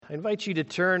I invite you to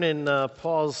turn in in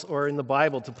the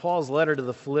Bible to Paul's letter to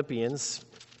the Philippians.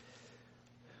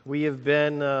 We have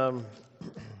been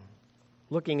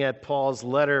looking at Paul's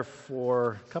letter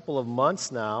for a couple of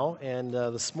months now, and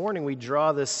this morning we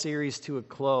draw this series to a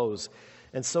close.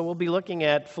 And so we'll be looking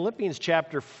at Philippians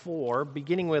chapter 4,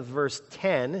 beginning with verse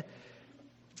 10,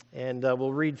 and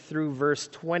we'll read through verse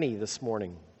 20 this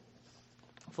morning.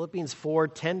 Philippians 4,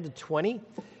 10 to 20.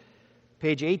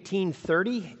 Page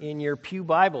 1830 in your pew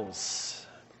Bibles.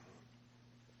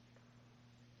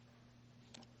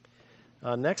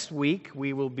 Next week,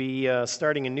 we will be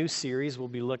starting a new series. We'll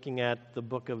be looking at the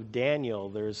book of Daniel.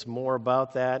 There's more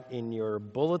about that in your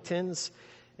bulletins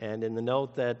and in the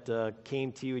note that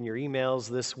came to you in your emails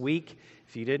this week.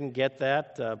 If you didn't get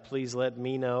that, please let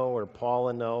me know or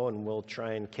Paula know, and we'll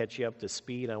try and catch you up to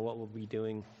speed on what we'll be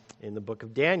doing in the book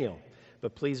of Daniel.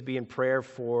 But please be in prayer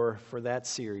for that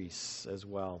series as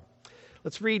well.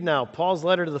 Let's read now Paul's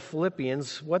letter to the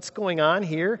Philippians. What's going on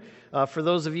here? For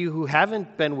those of you who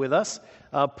haven't been with us,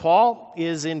 Paul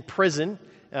is in prison.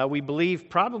 We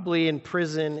believe probably in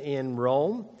prison in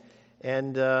Rome.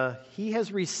 And he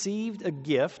has received a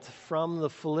gift from the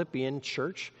Philippian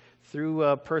church through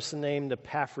a person named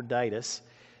Epaphroditus.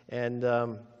 And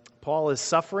Paul is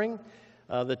suffering.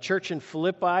 The church in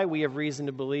Philippi, we have reason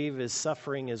to believe, is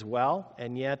suffering as well,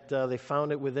 and yet they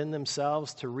found it within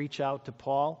themselves to reach out to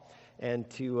Paul and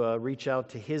to reach out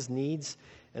to his needs,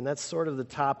 and that's sort of the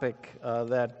topic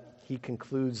that he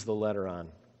concludes the letter on.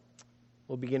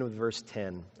 We'll begin with verse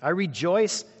 10. I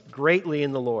rejoice greatly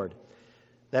in the Lord,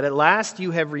 that at last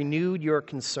you have renewed your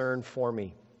concern for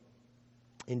me.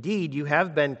 Indeed, you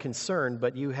have been concerned,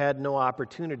 but you had no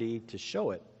opportunity to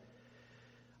show it.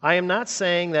 I'm not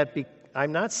saying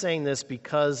this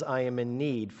because I am in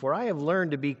need, for I have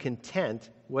learned to be content,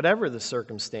 whatever the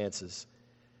circumstances.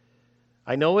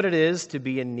 I know what it is to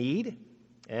be in need,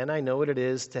 and I know what it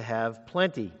is to have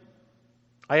plenty.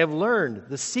 I have learned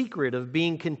the secret of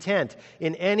being content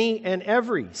in any and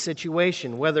every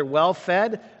situation, whether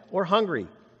well-fed or hungry,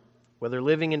 whether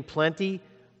living in plenty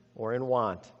or in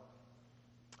want.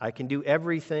 I can do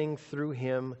everything through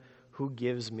Him who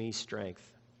gives me strength.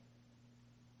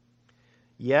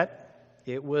 Yet,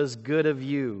 it was good of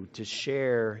you to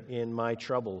share in my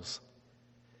troubles.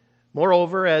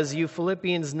 Moreover, as you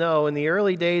Philippians know, in the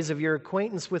early days of your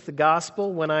acquaintance with the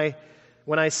gospel, when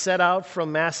I set out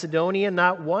from Macedonia,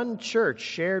 not one church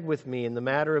shared with me in the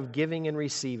matter of giving and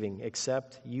receiving,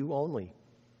 except you only.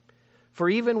 For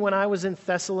even when I was in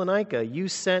Thessalonica, you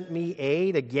sent me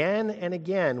aid again and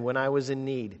again when I was in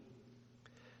need.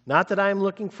 Not that I am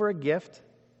looking for a gift,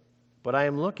 but I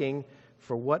am looking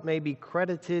for what may be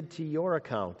credited to your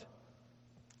account.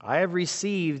 I have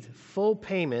received full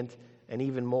payment and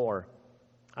even more.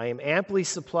 I am amply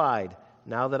supplied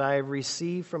now that I have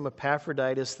received from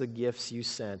Epaphroditus the gifts you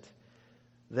sent.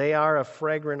 They are a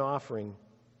fragrant offering,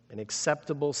 an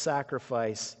acceptable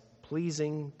sacrifice,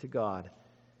 pleasing to God.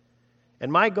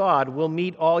 And my God will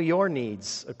meet all your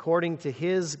needs according to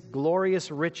His glorious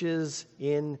riches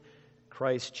in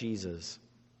Christ Jesus.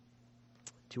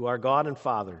 To our God and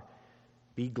Father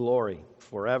be glory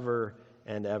forever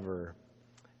and ever.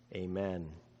 Amen.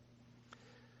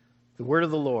 The word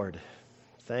of the Lord.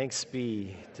 Thanks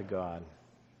be to God.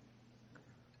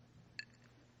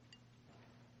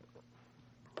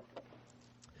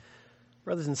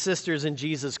 Brothers and sisters in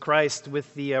Jesus Christ,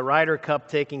 with the Ryder Cup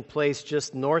taking place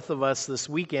just north of us this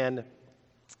weekend,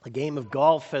 a game of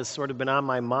golf has sort of been on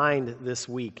my mind this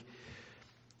week.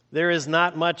 There is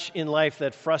not much in life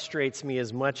that frustrates me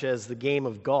as much as the game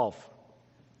of golf.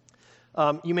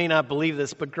 You may not believe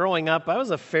this, but growing up, I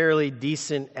was a fairly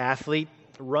decent athlete.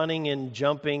 Running and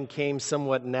jumping came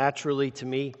somewhat naturally to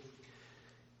me.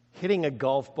 Hitting a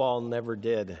golf ball never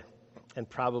did, and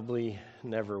probably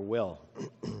never will.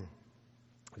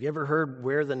 Have you ever heard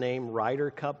where the name Ryder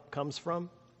Cup comes from?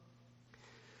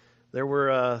 There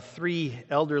were 3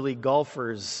 elderly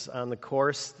golfers on the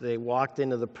course. They walked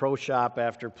into the pro shop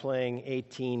after playing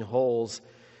 18 holes.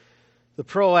 The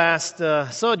pro asked,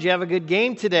 so did you have a good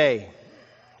game today?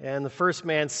 And the first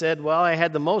man said, well, I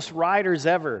had the most riders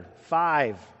ever,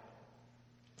 5.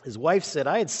 His wife said,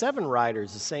 I had 7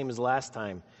 riders, the same as last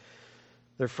time.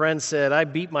 Their friend said, I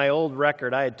beat my old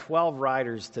record. I had 12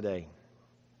 riders today.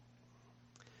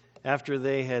 After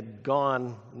they had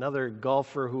gone, another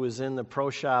golfer who was in the pro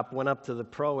shop went up to the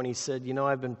pro and he said,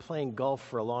 I've been playing golf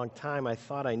for a long time. I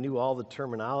thought I knew all the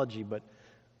terminology, but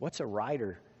what's a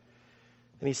rider?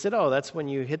 And he said, that's when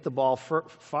you hit the ball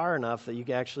far enough that you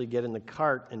can actually get in the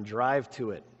cart and drive to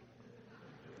it.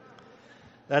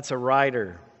 That's a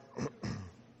rider.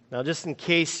 Now, just in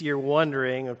case you're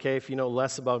wondering, okay, if you know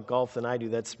less about golf than I do,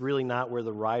 that's really not where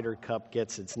the Ryder Cup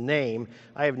gets its name.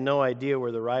 I have no idea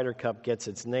where the Ryder Cup gets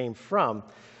its name from.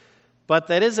 But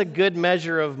that is a good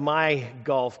measure of my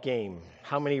golf game,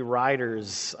 how many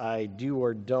riders I do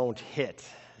or don't hit.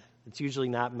 It's usually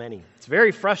not many. It's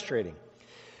very frustrating.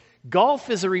 Golf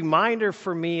is a reminder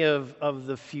for me of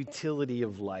the futility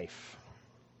of life.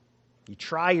 You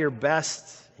try your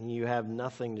best, and you have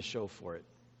nothing to show for it.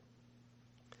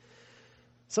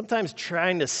 Sometimes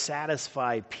trying to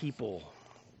satisfy people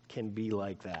can be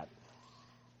like that.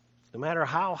 No matter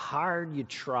how hard you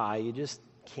try, you just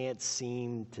can't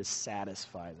seem to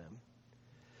satisfy them.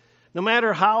 No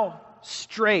matter how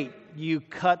straight you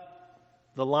cut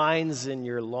the lines in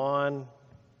your lawn,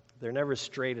 they're never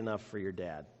straight enough for your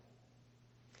dad.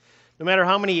 No matter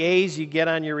how many A's you get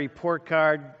on your report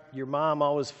card, your mom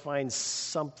always finds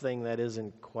something that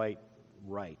isn't quite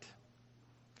right.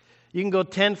 You can go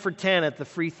 10 for 10 at the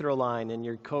free throw line, and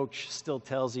your coach still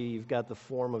tells you you've got the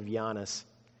form of Giannis.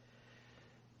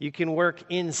 You can work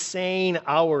insane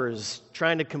hours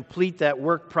trying to complete that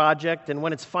work project, and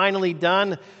when it's finally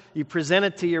done, you present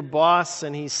it to your boss,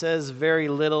 and he says very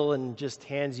little and just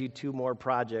hands you 2 more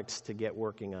projects to get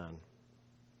working on.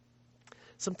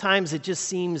 Sometimes it just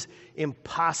seems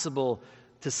impossible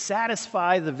to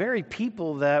satisfy the very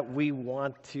people that we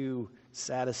want to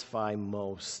satisfy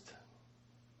most.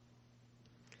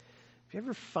 Have you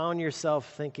ever found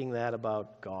yourself thinking that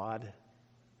about God?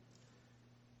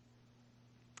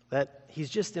 That He's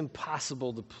just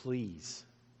impossible to please.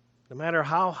 No matter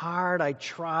how hard I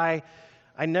try,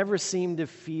 I never seem to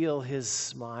feel His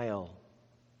smile.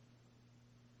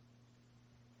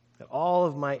 That all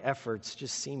of my efforts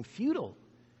just seem futile.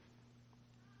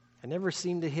 I never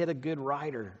seem to hit a good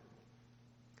rider.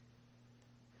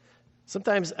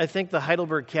 Sometimes I think the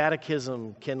Heidelberg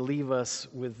Catechism can leave us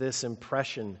with this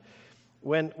impression.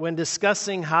 When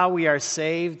discussing how we are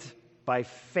saved by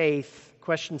faith,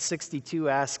 question 62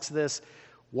 asks this: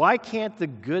 why can't the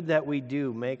good that we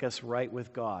do make us right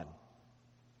with God?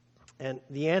 And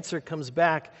the answer comes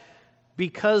back,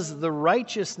 because the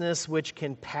righteousness which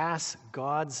can pass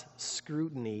God's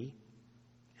scrutiny,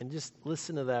 and just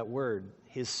listen to that word,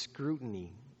 His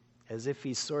scrutiny, as if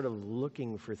He's sort of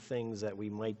looking for things that we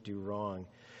might do wrong.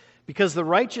 Because the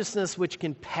righteousness which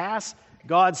can pass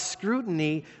God's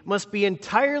scrutiny must be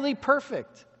entirely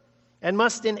perfect and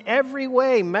must in every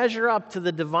way measure up to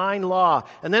the divine law.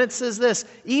 And then it says this: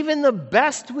 even the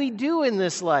best we do in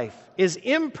this life is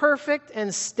imperfect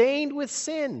and stained with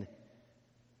sin.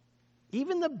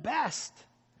 Even the best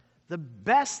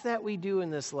that we do in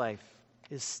this life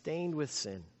is stained with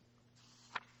sin.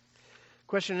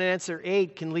 Question and answer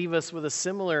 8 can leave us with a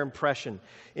similar impression.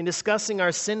 In discussing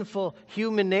our sinful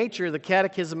human nature, the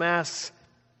Catechism asks,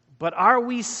 but are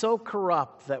we so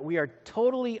corrupt that we are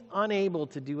totally unable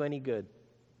to do any good?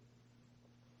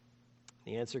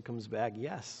 The answer comes back,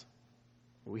 yes,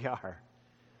 we are.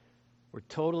 We're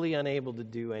totally unable to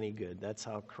do any good. That's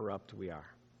how corrupt we are.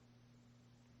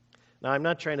 Now, I'm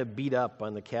not trying to beat up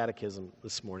on the Catechism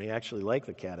this morning. I actually like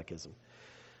the Catechism.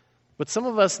 But some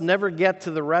of us never get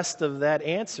to the rest of that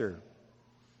answer,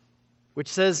 which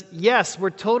says, yes, we're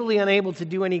totally unable to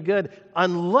do any good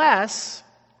unless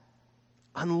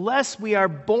we are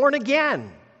born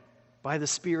again by the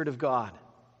Spirit of God.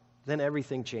 Then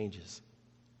everything changes.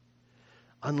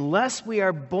 Unless we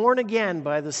are born again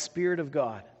by the Spirit of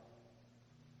God.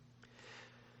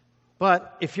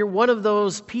 But if you're one of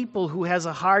those people who has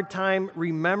a hard time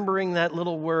remembering that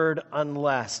little word,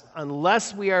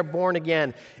 unless we are born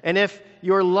again, and if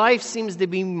your life seems to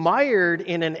be mired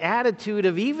in an attitude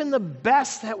of even the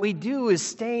best that we do is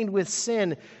stained with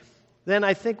sin, then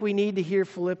I think we need to hear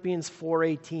Philippians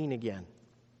 4:18 again.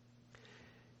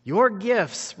 Your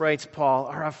gifts, writes Paul,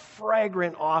 are a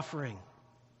fragrant offering,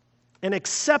 an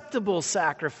acceptable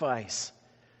sacrifice,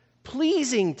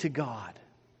 pleasing to God.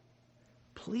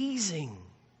 Pleasing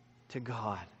to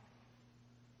God.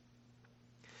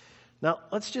 Now,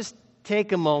 let's just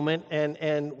take a moment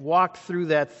and walk through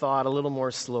that thought a little more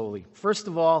slowly. First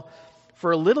of all, for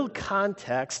a little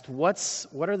context, what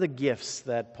are the gifts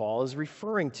that Paul is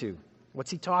referring to?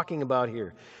 What's he talking about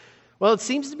here? Well, it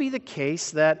seems to be the case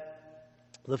that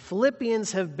the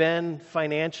Philippians have been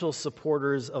financial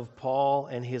supporters of Paul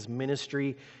and his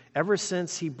ministry ever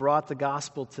since he brought the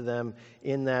gospel to them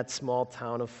in that small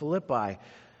town of Philippi.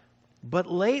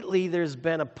 But lately, there's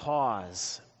been a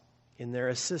pause in their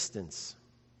assistance.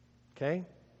 Okay?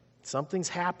 Something's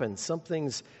happened.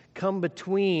 Something's come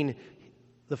between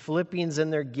the Philippians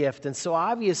and their gift. And so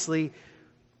obviously,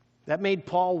 that made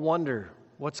Paul wonder,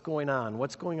 what's going on?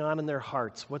 What's going on in their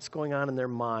hearts? What's going on in their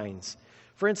minds?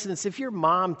 For instance, if your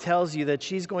mom tells you that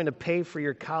she's going to pay for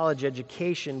your college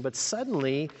education, but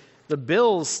suddenly the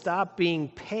bills stop being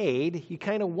paid, you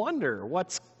kind of wonder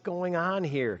what's going on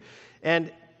here.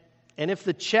 And if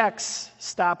the checks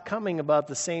stop coming about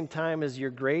the same time as your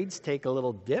grades take a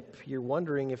little dip, you're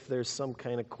wondering if there's some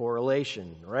kind of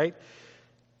correlation, right?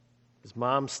 Does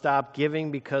mom stop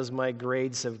giving because my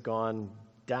grades have gone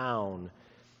down?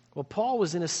 Well, Paul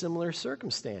was in a similar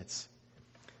circumstance.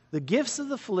 The gifts of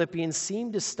the Philippians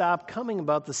seem to stop coming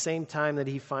about the same time that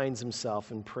he finds himself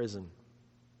in prison.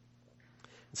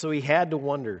 So he had to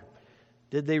wonder,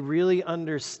 did they really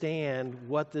understand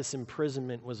what this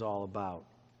imprisonment was all about?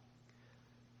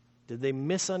 Did they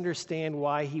misunderstand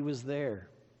why he was there?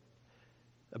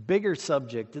 A bigger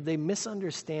subject, did they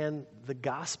misunderstand the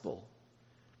gospel?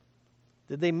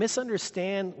 Did they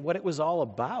misunderstand what it was all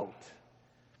about?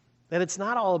 That it's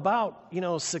not all about,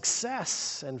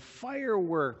 success and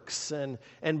fireworks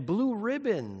and blue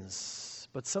ribbons,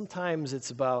 but sometimes it's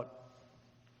about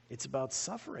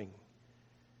suffering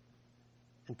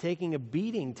and taking a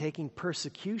beating, taking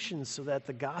persecution so that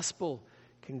the gospel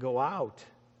can go out.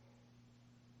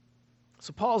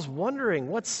 So Paul's wondering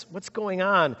what's going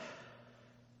on.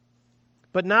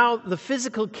 But now the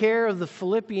physical care of the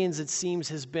Philippians, it seems,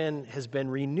 has been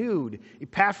renewed.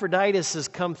 Epaphroditus has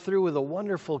come through with a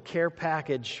wonderful care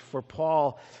package for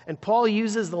Paul. And Paul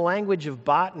uses the language of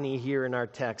botany here in our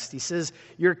text. He says,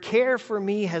 "Your care for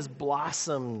me has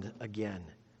blossomed again."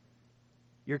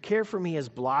 Your care for me has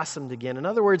blossomed again. In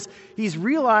other words, he's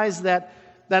realized that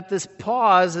this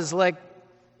pause is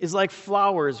like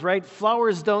flowers, right?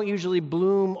 Flowers don't usually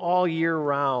bloom all year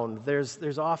round.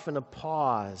 There's often a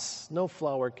pause. No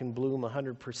flower can bloom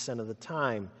 100% of the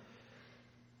time.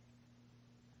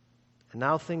 And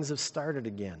now things have started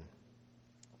again.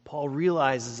 Paul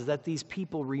realizes that these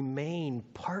people remain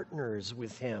partners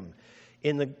with him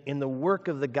in the work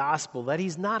of the gospel, that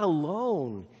he's not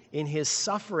alone in his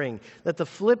suffering, that the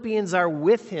Philippians are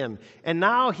with him. And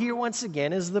now here once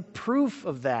again is the proof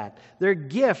of that, their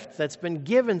gift that's been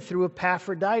given through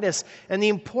Epaphroditus. And the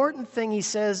important thing, he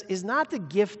says, is not the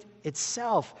gift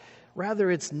itself.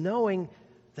 Rather, it's knowing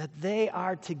that they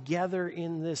are together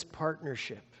in this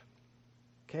partnership.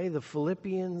 Okay, the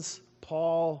Philippians,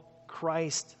 Paul,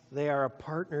 Christ, they are a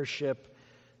partnership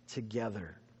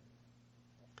together.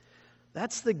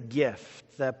 That's the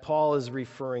gift that Paul is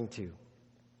referring to.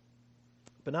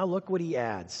 But now look what he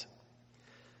adds.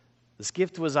 This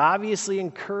gift was obviously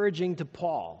encouraging to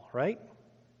Paul, right?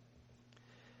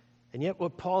 And yet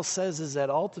what Paul says is that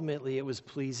ultimately it was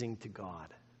pleasing to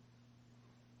God.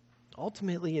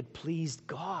 Ultimately it pleased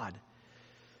God.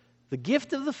 The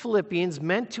gift of the Philippians,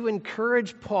 meant to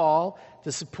encourage Paul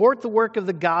to support the work of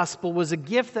the gospel, was a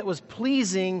gift that was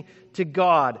pleasing to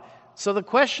God. So the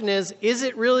question is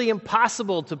it really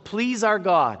impossible to please our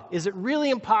God? Is it really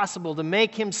impossible to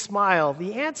make him smile?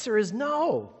 The answer is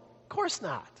no. Of course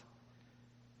not.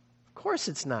 Of course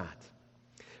it's not.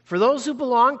 For those who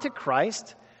belong to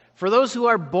Christ, for those who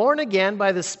are born again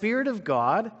by the Spirit of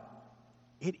God,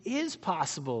 it is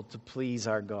possible to please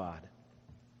our God.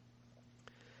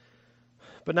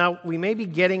 But now we may be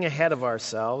getting ahead of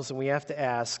ourselves, and we have to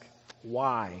ask,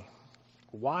 why?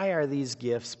 Why are these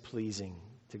gifts pleasing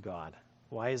to God?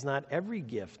 Why is not every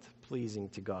gift pleasing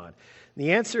to God?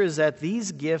 The answer is that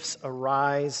these gifts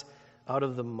arise out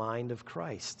of the mind of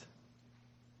Christ.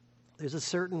 There's a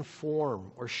certain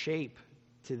form or shape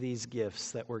to these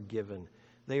gifts that were given.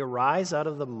 They arise out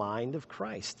of the mind of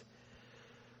Christ.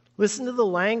 Listen to the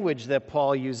language that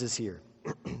Paul uses here.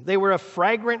 They were a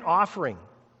fragrant offering,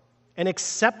 an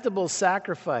acceptable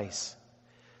sacrifice.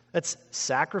 That's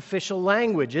sacrificial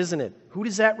language, isn't it? Who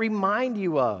does that remind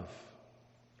you of?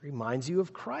 It reminds you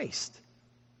of Christ.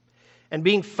 And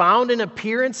being found in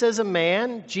appearance as a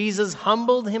man, Jesus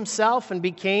humbled himself and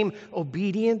became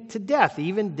obedient to death,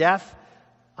 even death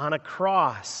on a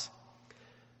cross.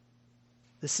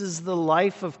 This is the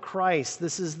life of Christ.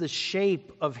 This is the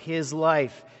shape of his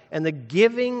life. And the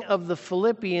giving of the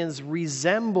Philippians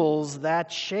resembles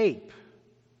that shape.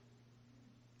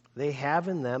 They have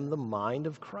in them the mind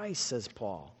of Christ, says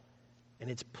Paul.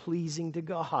 And it's pleasing to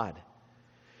God.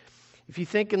 If you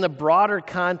think in the broader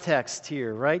context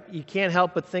here, right, you can't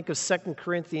help but think of 2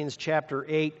 Corinthians chapter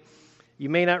 8. You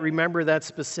may not remember that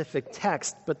specific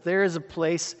text, but there is a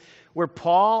place where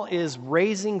Paul is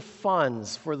raising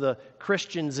funds for the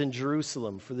Christians in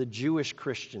Jerusalem, for the Jewish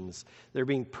Christians. They're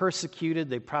being persecuted.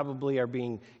 They probably are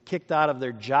being kicked out of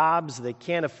their jobs. They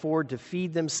can't afford to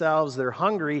feed themselves. They're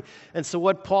hungry. And so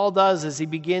what Paul does is he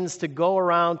begins to go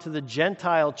around to the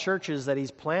Gentile churches that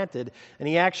he's planted, and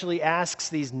he actually asks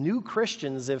these new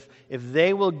Christians if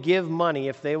they will give money,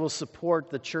 if they will support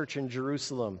the church in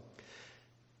Jerusalem.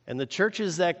 And the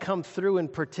churches that come through in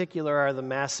particular are the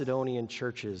Macedonian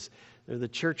churches. They're the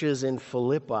churches in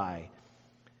Philippi.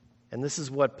 And this is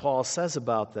what Paul says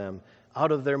about them.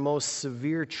 Out of their most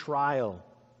severe trial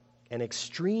and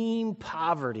extreme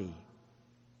poverty,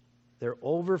 their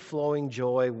overflowing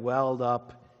joy welled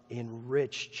up in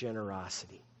rich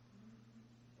generosity.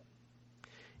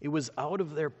 It was out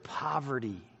of their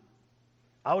poverty,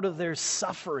 out of their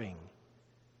suffering,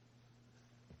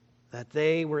 that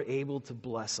they were able to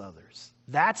bless others.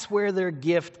 That's where their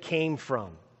gift came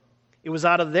from. It was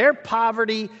out of their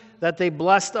poverty that they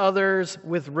blessed others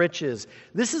with riches.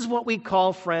 This is what we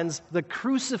call, friends, the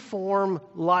cruciform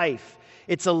life.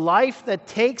 It's a life that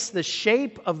takes the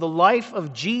shape of the life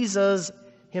of Jesus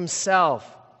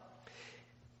himself.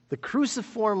 The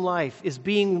cruciform life is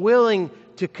being willing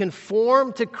to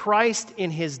conform to Christ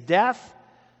in his death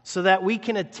so that we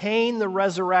can attain the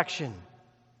resurrection.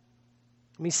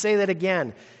 Let me say that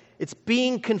again. It's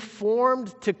being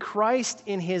conformed to Christ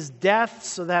in his death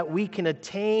so that we can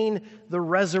attain the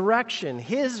resurrection,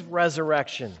 his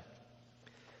resurrection.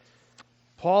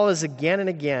 Paul has again and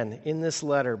again in this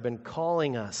letter been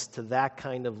calling us to that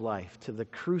kind of life, to the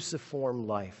cruciform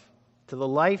life, to the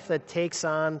life that takes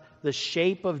on the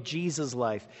shape of Jesus'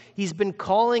 life. He's been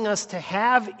calling us to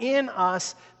have in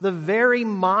us the very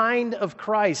mind of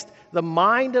Christ, the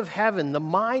mind of heaven, the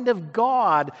mind of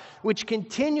God, which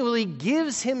continually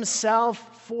gives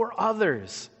himself for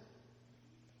others.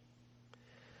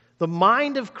 The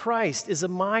mind of Christ is a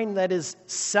mind that is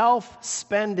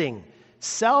self-spending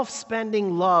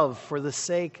love for the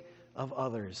sake of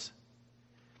others.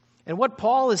 And what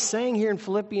Paul is saying here in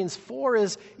Philippians 4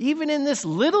 is, even in this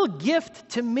little gift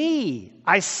to me,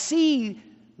 I see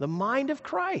the mind of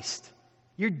Christ.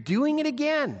 You're doing it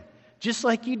again. Just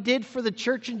like you did for the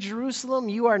church in Jerusalem,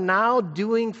 you are now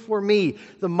doing for me.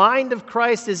 The mind of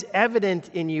Christ is evident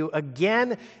in you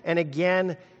again and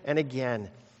again and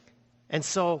again. And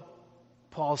so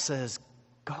Paul says,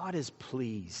 God is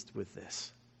pleased with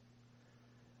this.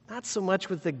 Not so much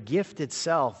with the gift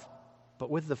itself, but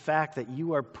with the fact that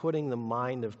you are putting the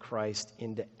mind of Christ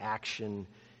into action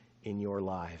in your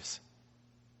lives.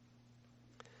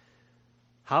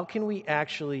 How can we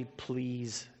actually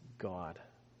please God?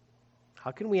 How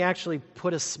can we actually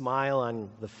put a smile on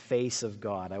the face of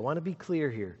God? I want to be clear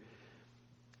here.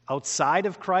 Outside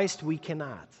of Christ, we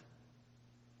cannot.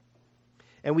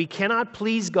 And we cannot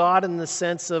please God in the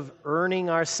sense of earning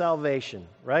our salvation,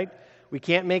 right? We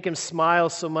can't make him smile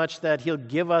so much that he'll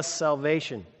give us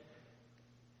salvation.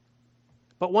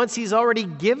 But once he's already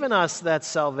given us that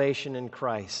salvation in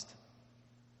Christ,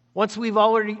 once we've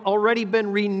already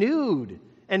been renewed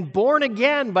and born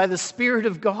again by the Spirit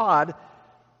of God,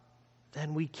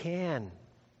 then we can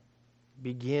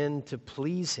begin to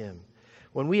please him.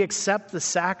 When we accept the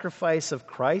sacrifice of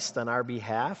Christ on our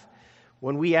behalf,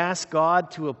 when we ask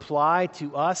God to apply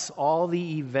to us all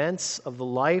the events of the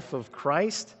life of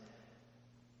Christ,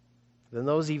 then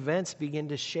those events begin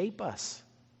to shape us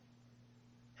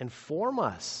and form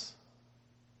us.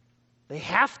 They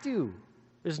have to.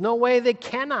 There's no way they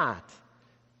cannot.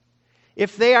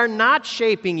 If they are not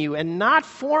shaping you and not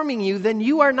forming you, then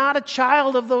you are not a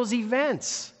child of those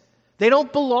events. They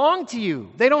don't belong to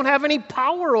you. They don't have any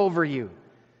power over you.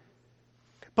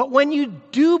 But when you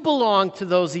do belong to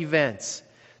those events,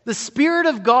 the Spirit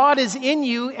of God is in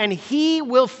you, and he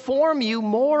will form you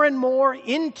more and more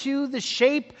into the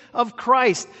shape of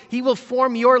Christ. He will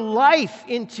form your life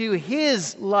into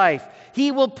his life.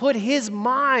 He will put his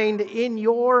mind in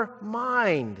your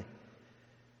mind.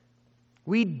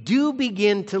 We do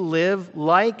begin to live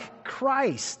like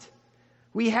Christ.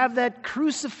 We have that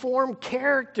cruciform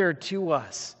character to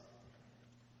us.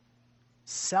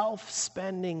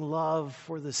 Self-spending love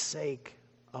for the sake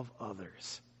of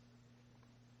others.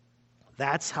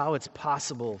 That's how it's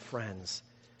possible, friends,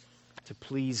 to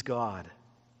please God.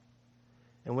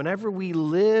 And whenever we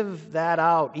live that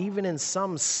out, even in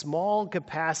some small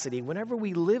capacity, whenever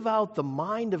we live out the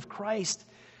mind of Christ,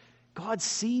 God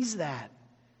sees that.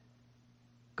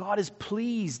 God is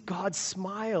pleased. God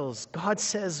smiles. God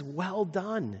says, well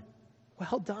done.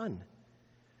 Well done.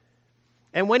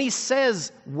 And when he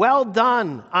says, well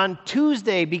done, on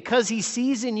Tuesday, because he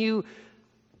sees in you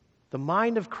the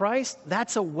mind of Christ,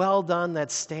 that's a well done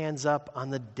that stands up on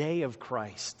the day of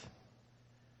Christ,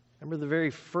 Remember the very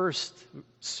first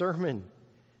sermon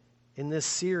in this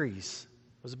series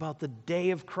was about the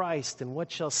day of Christ and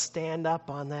what shall stand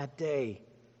up on that day.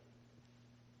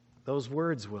 Those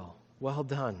words will. Well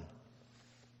done.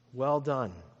 Well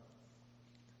done.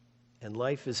 And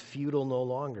life is futile no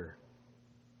longer.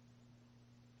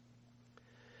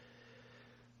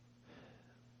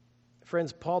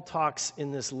 Friends, Paul talks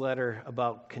in this letter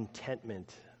about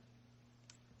contentment.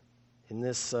 In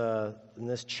this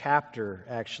chapter,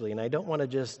 actually, and I don't want to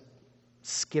just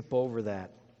skip over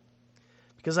that.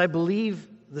 Because I believe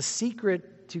the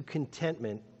secret to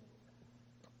contentment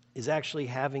is actually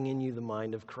having in you the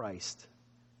mind of Christ.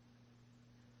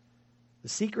 The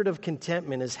secret of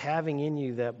contentment is having in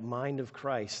you that mind of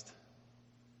Christ.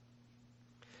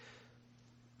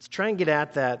 Let's try and get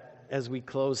at that as we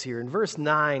close here. In verse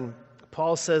 9,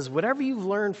 Paul says, whatever you've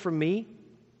learned from me,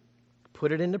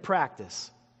 put it into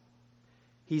practice.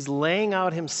 He's laying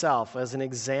out himself as an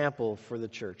example for the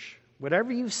church.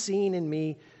 Whatever you've seen in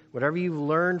me, whatever you've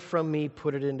learned from me,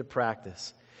 put it into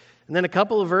practice. And then a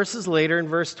couple of verses later, in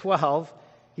verse 12,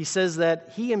 he says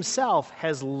that he himself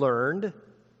has learned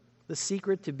the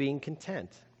secret to being content.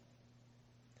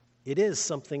 It is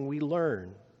something we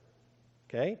learn.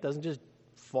 Okay? It doesn't just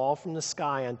fall from the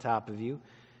sky on top of you.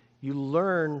 You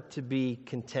learn to be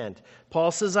content.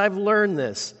 Paul says, I've learned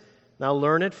this. Now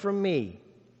learn it from me.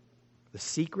 The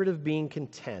secret of being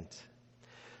content.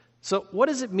 So what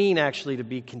does it mean actually to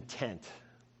be content?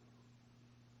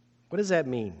 What does that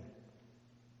mean?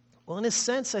 Well, in a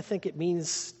sense, I think it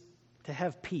means to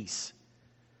have peace.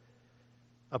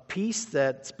 A peace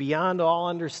that's beyond all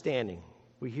understanding.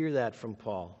 We hear that from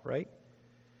Paul, right?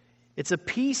 It's a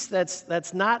peace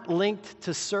that's not linked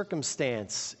to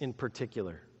circumstance in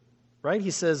particular, right?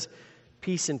 He says,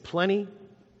 peace in plenty,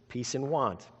 peace in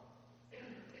want.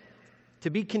 To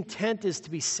be content is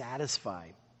to be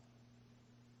satisfied,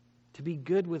 to be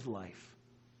good with life,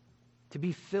 to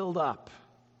be filled up.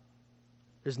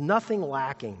 There's nothing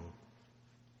lacking.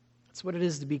 That's what it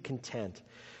is to be content.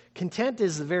 Content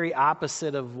is the very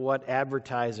opposite of what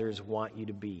advertisers want you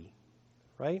to be,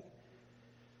 right?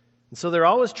 And so they're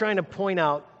always trying to point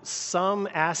out some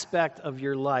aspect of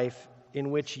your life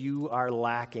in which you are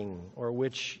lacking, or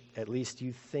which at least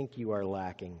you think you are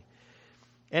lacking.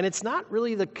 And it's not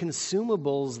really the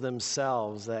consumables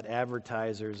themselves that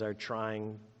advertisers are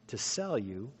trying to sell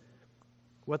you.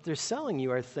 What they're selling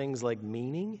you are things like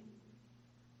meaning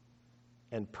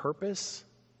and purpose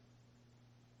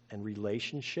and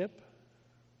relationship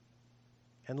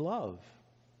and love.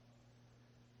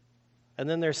 And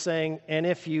then they're saying, and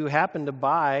if you happen to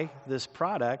buy this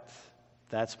product,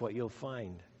 that's what you'll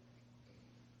find.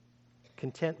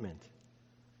 Contentment.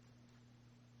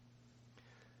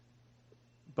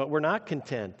 But we're not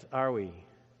content, are we?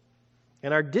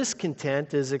 And our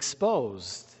discontent is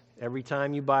exposed every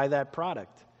time you buy that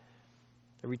product.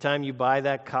 Every time you buy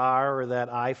that car or that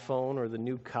iPhone or the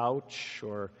new couch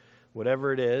or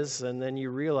whatever it is, and then you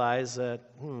realize that,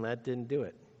 that didn't do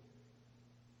it.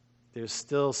 There's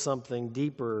still something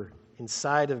deeper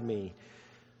inside of me.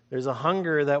 There's a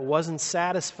hunger that wasn't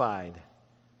satisfied.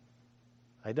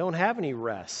 I don't have any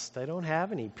rest. I don't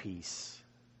have any peace.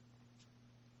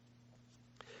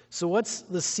 So what's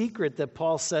the secret that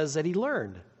Paul says that he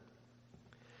learned?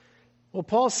 Well,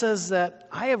 Paul says that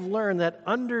I have learned that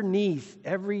underneath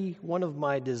every one of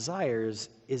my desires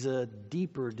is a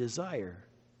deeper desire.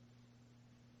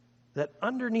 That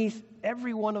underneath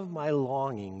every one of my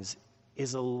longings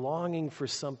is a longing for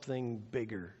something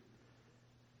bigger.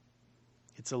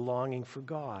 It's a longing for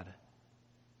God.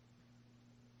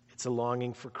 It's a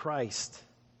longing for Christ.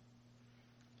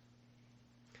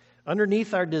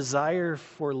 Underneath our desire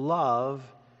for love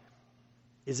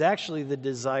is actually the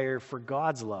desire for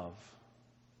God's love.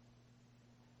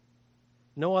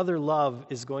 No other love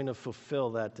is going to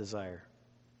fulfill that desire.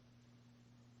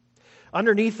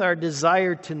 Underneath our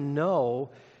desire to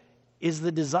know is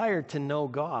the desire to know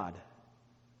God.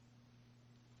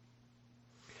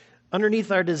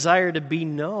 Underneath our desire to be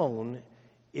known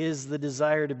is the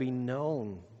desire to be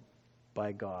known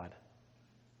by God.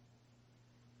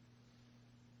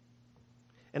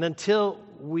 And until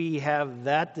we have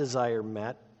that desire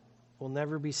met, we'll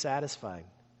never be satisfied.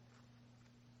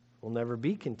 We'll never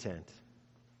be content.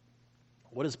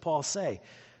 What does Paul say?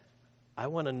 I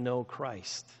want to know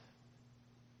Christ.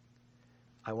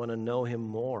 I want to know him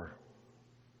more.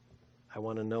 I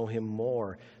want to know him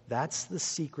more. That's the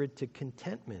secret to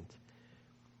contentment.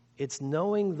 It's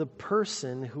knowing the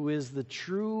person who is the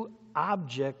true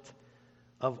object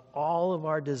of all of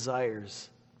our desires,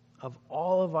 of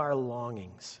all of our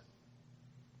longings.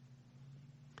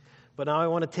 But now I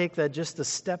want to take that just a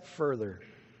step further.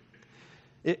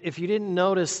 If you didn't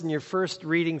notice in your first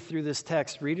reading through this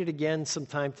text, read it again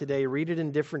sometime today. Read it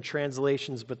in different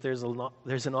translations, but there's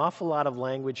an awful lot of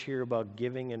language here about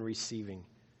giving and receiving.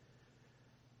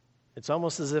 It's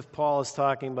almost as if Paul is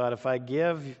talking about if I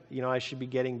give, I should be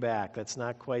getting back. That's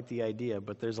not quite the idea,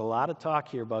 but there's a lot of talk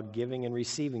here about giving and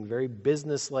receiving, very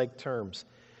business-like terms.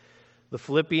 The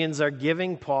Philippians are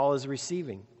giving, Paul is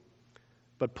receiving.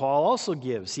 But Paul also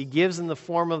gives. He gives in the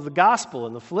form of the gospel,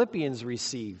 and the Philippians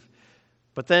receive.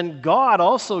 But then God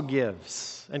also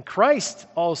gives, and Christ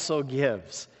also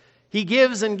gives. He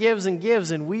gives and gives and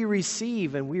gives, and we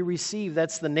receive and we receive.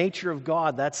 That's the nature of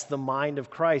God. That's the mind of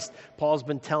Christ. Paul's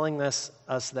been telling us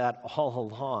that all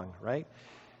along, right?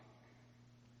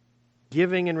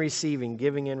 Giving and receiving,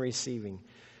 giving and receiving.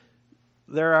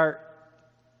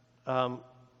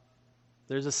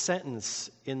 There's a sentence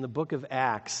in the book of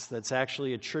Acts that's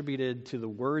actually attributed to the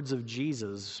words of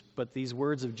Jesus, but these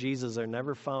words of Jesus are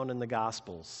never found in the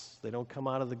Gospels. They don't come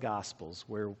out of the Gospels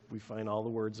where we find all the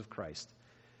words of Christ.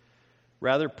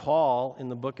 Rather, Paul, in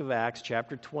the book of Acts,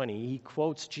 chapter 20, he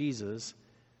quotes Jesus,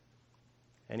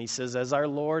 and he says, as our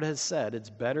Lord has said, it's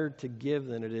better to give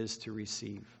than it is to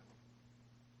receive.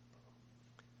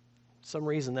 For some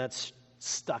reason, that's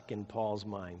stuck in Paul's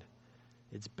mind.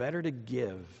 It's better to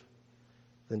give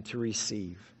than to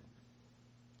receive.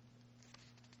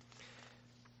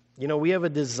 We have a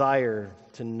desire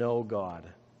to know God.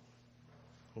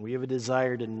 We have a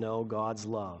desire to know God's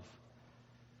love.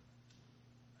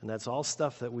 And that's all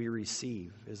stuff that we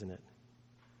receive, isn't it?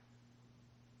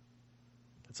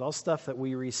 It's all stuff that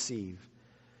we receive.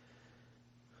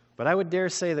 But I would dare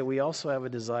say that we also have a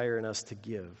desire in us to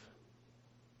give.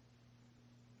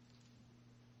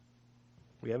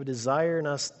 We have a desire in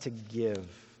us to give.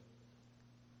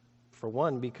 For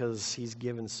one, because he's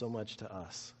given so much to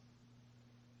us.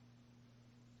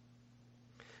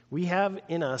 We have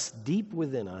in us, deep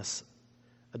within us,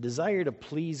 a desire to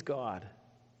please God.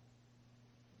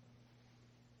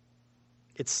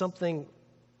 It's something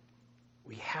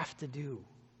we have to do.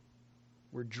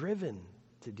 We're driven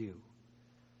to do.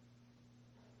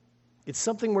 It's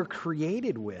something we're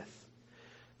created with.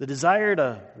 The desire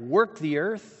to work the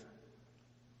earth,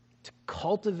 to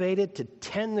cultivate it, to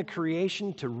tend the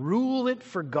creation, to rule it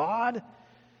for God,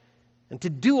 and to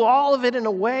do all of it in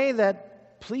a way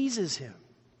that pleases Him,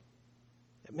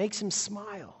 that makes Him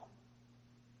smile.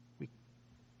 We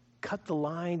cut the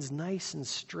lines nice and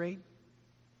straight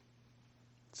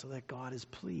so that God is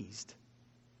pleased.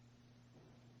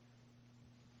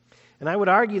 And I would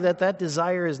argue that that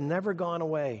desire has never gone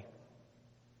away.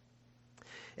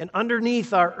 And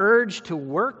underneath our urge to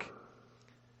work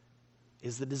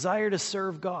is the desire to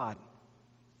serve God.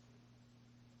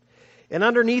 And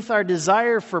underneath our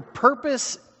desire for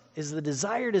purpose is the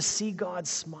desire to see God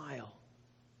smile.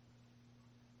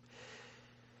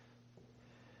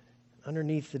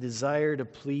 Underneath the desire to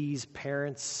please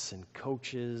parents and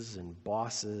coaches and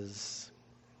bosses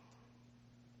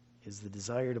is the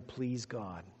desire to please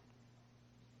God.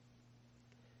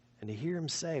 And to hear Him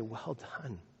say, well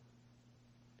done.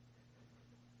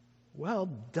 Well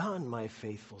done, my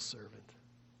faithful servant.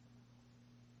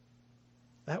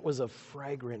 That was a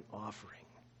fragrant offering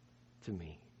to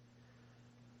me.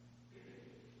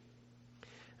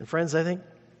 And friends, I think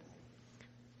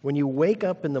when you wake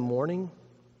up in the morning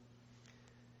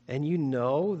and you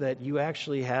know that you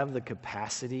actually have the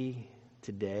capacity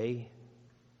today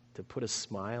to put a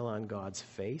smile on God's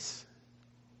face,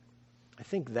 I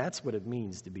think that's what it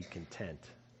means to be content.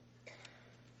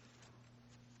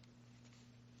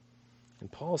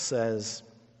 And Paul says,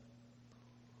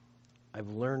 I've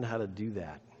learned how to do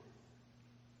that.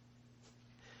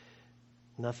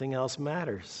 Nothing else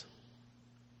matters.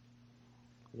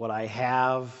 What I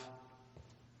have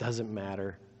doesn't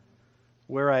matter.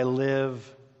 Where I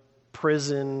live,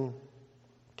 prison,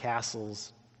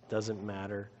 castles, doesn't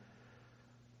matter.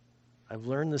 I've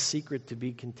learned the secret to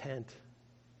be content.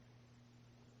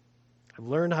 I've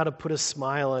learned how to put a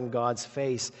smile on God's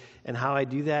face, and how I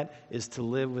do that is to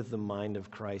live with the mind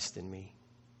of Christ in me.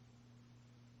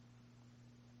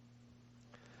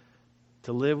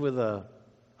 To live with a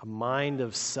mind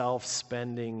of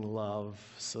self-spending love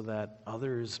so that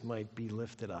others might be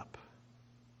lifted up.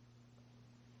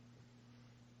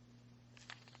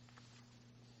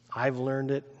 I've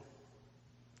learned it.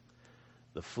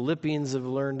 The Philippians have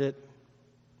learned it.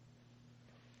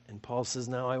 And Paul says,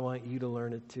 now I want you to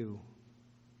learn it too.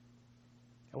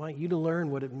 I want you to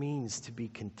learn what it means to be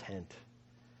content.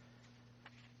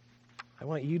 I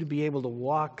want you to be able to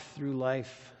walk through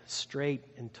life straight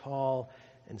and tall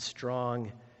and strong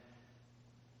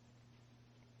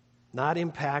not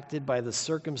impacted by the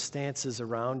circumstances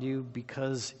around you,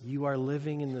 because you are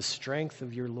living in the strength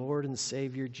of your Lord and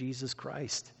Savior, Jesus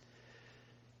Christ.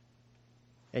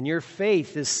 And your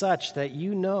faith is such that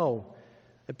you know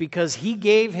that because He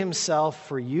gave Himself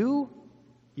for you,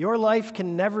 your life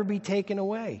can never be taken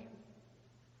away.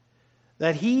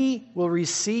 That He will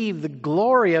receive the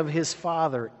glory of His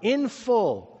Father in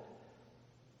full.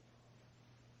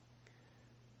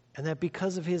 And that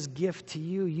because of His gift to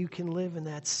you, you can live in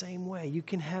that same way. You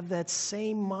can have that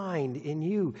same mind in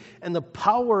you and the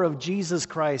power of Jesus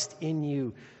Christ in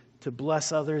you to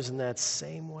bless others in that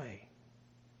same way.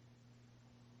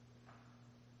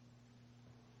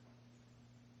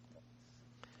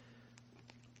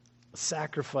 A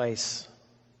sacrifice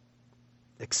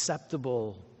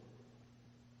acceptable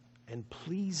and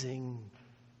pleasing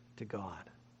to God.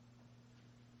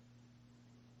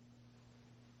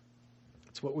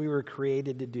 It's what we were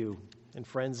created to do. And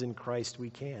friends, in Christ we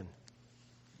can.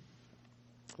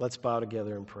 Let's bow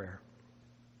together in prayer.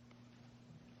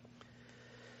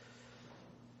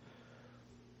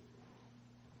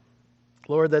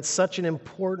 Lord, that's such an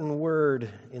important word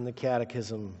in the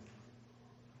Catechism.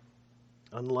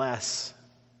 Unless.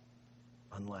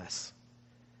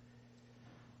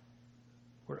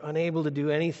 We're unable to do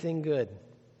anything good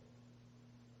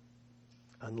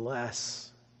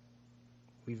unless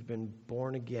we've been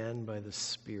born again by the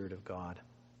Spirit of God.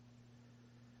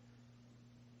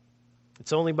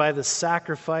 It's only by the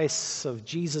sacrifice of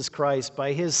Jesus Christ,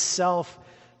 by His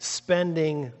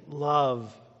self-spending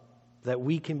love, that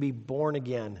we can be born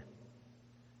again.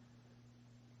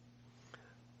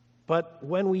 But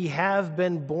when we have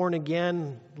been born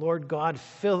again, Lord God,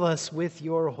 fill us with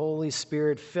your Holy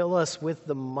Spirit. Fill us with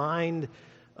the mind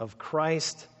of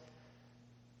Christ,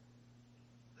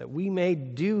 that we may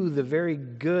do the very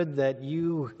good that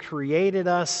you created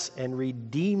us and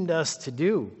redeemed us to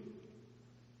do.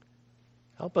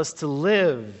 Help us to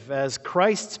live as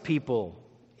Christ's people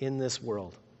in this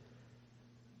world,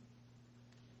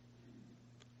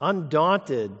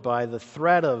 undaunted by the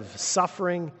threat of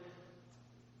suffering,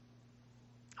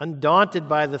 undaunted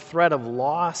by the threat of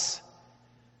loss.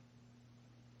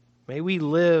 May we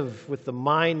live with the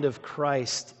mind of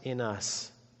Christ in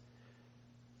us.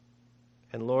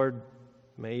 And Lord,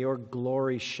 may your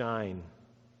glory shine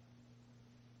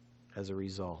as a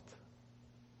result.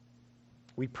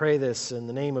 We pray this in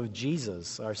the name of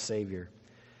Jesus, our Savior.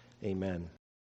 Amen.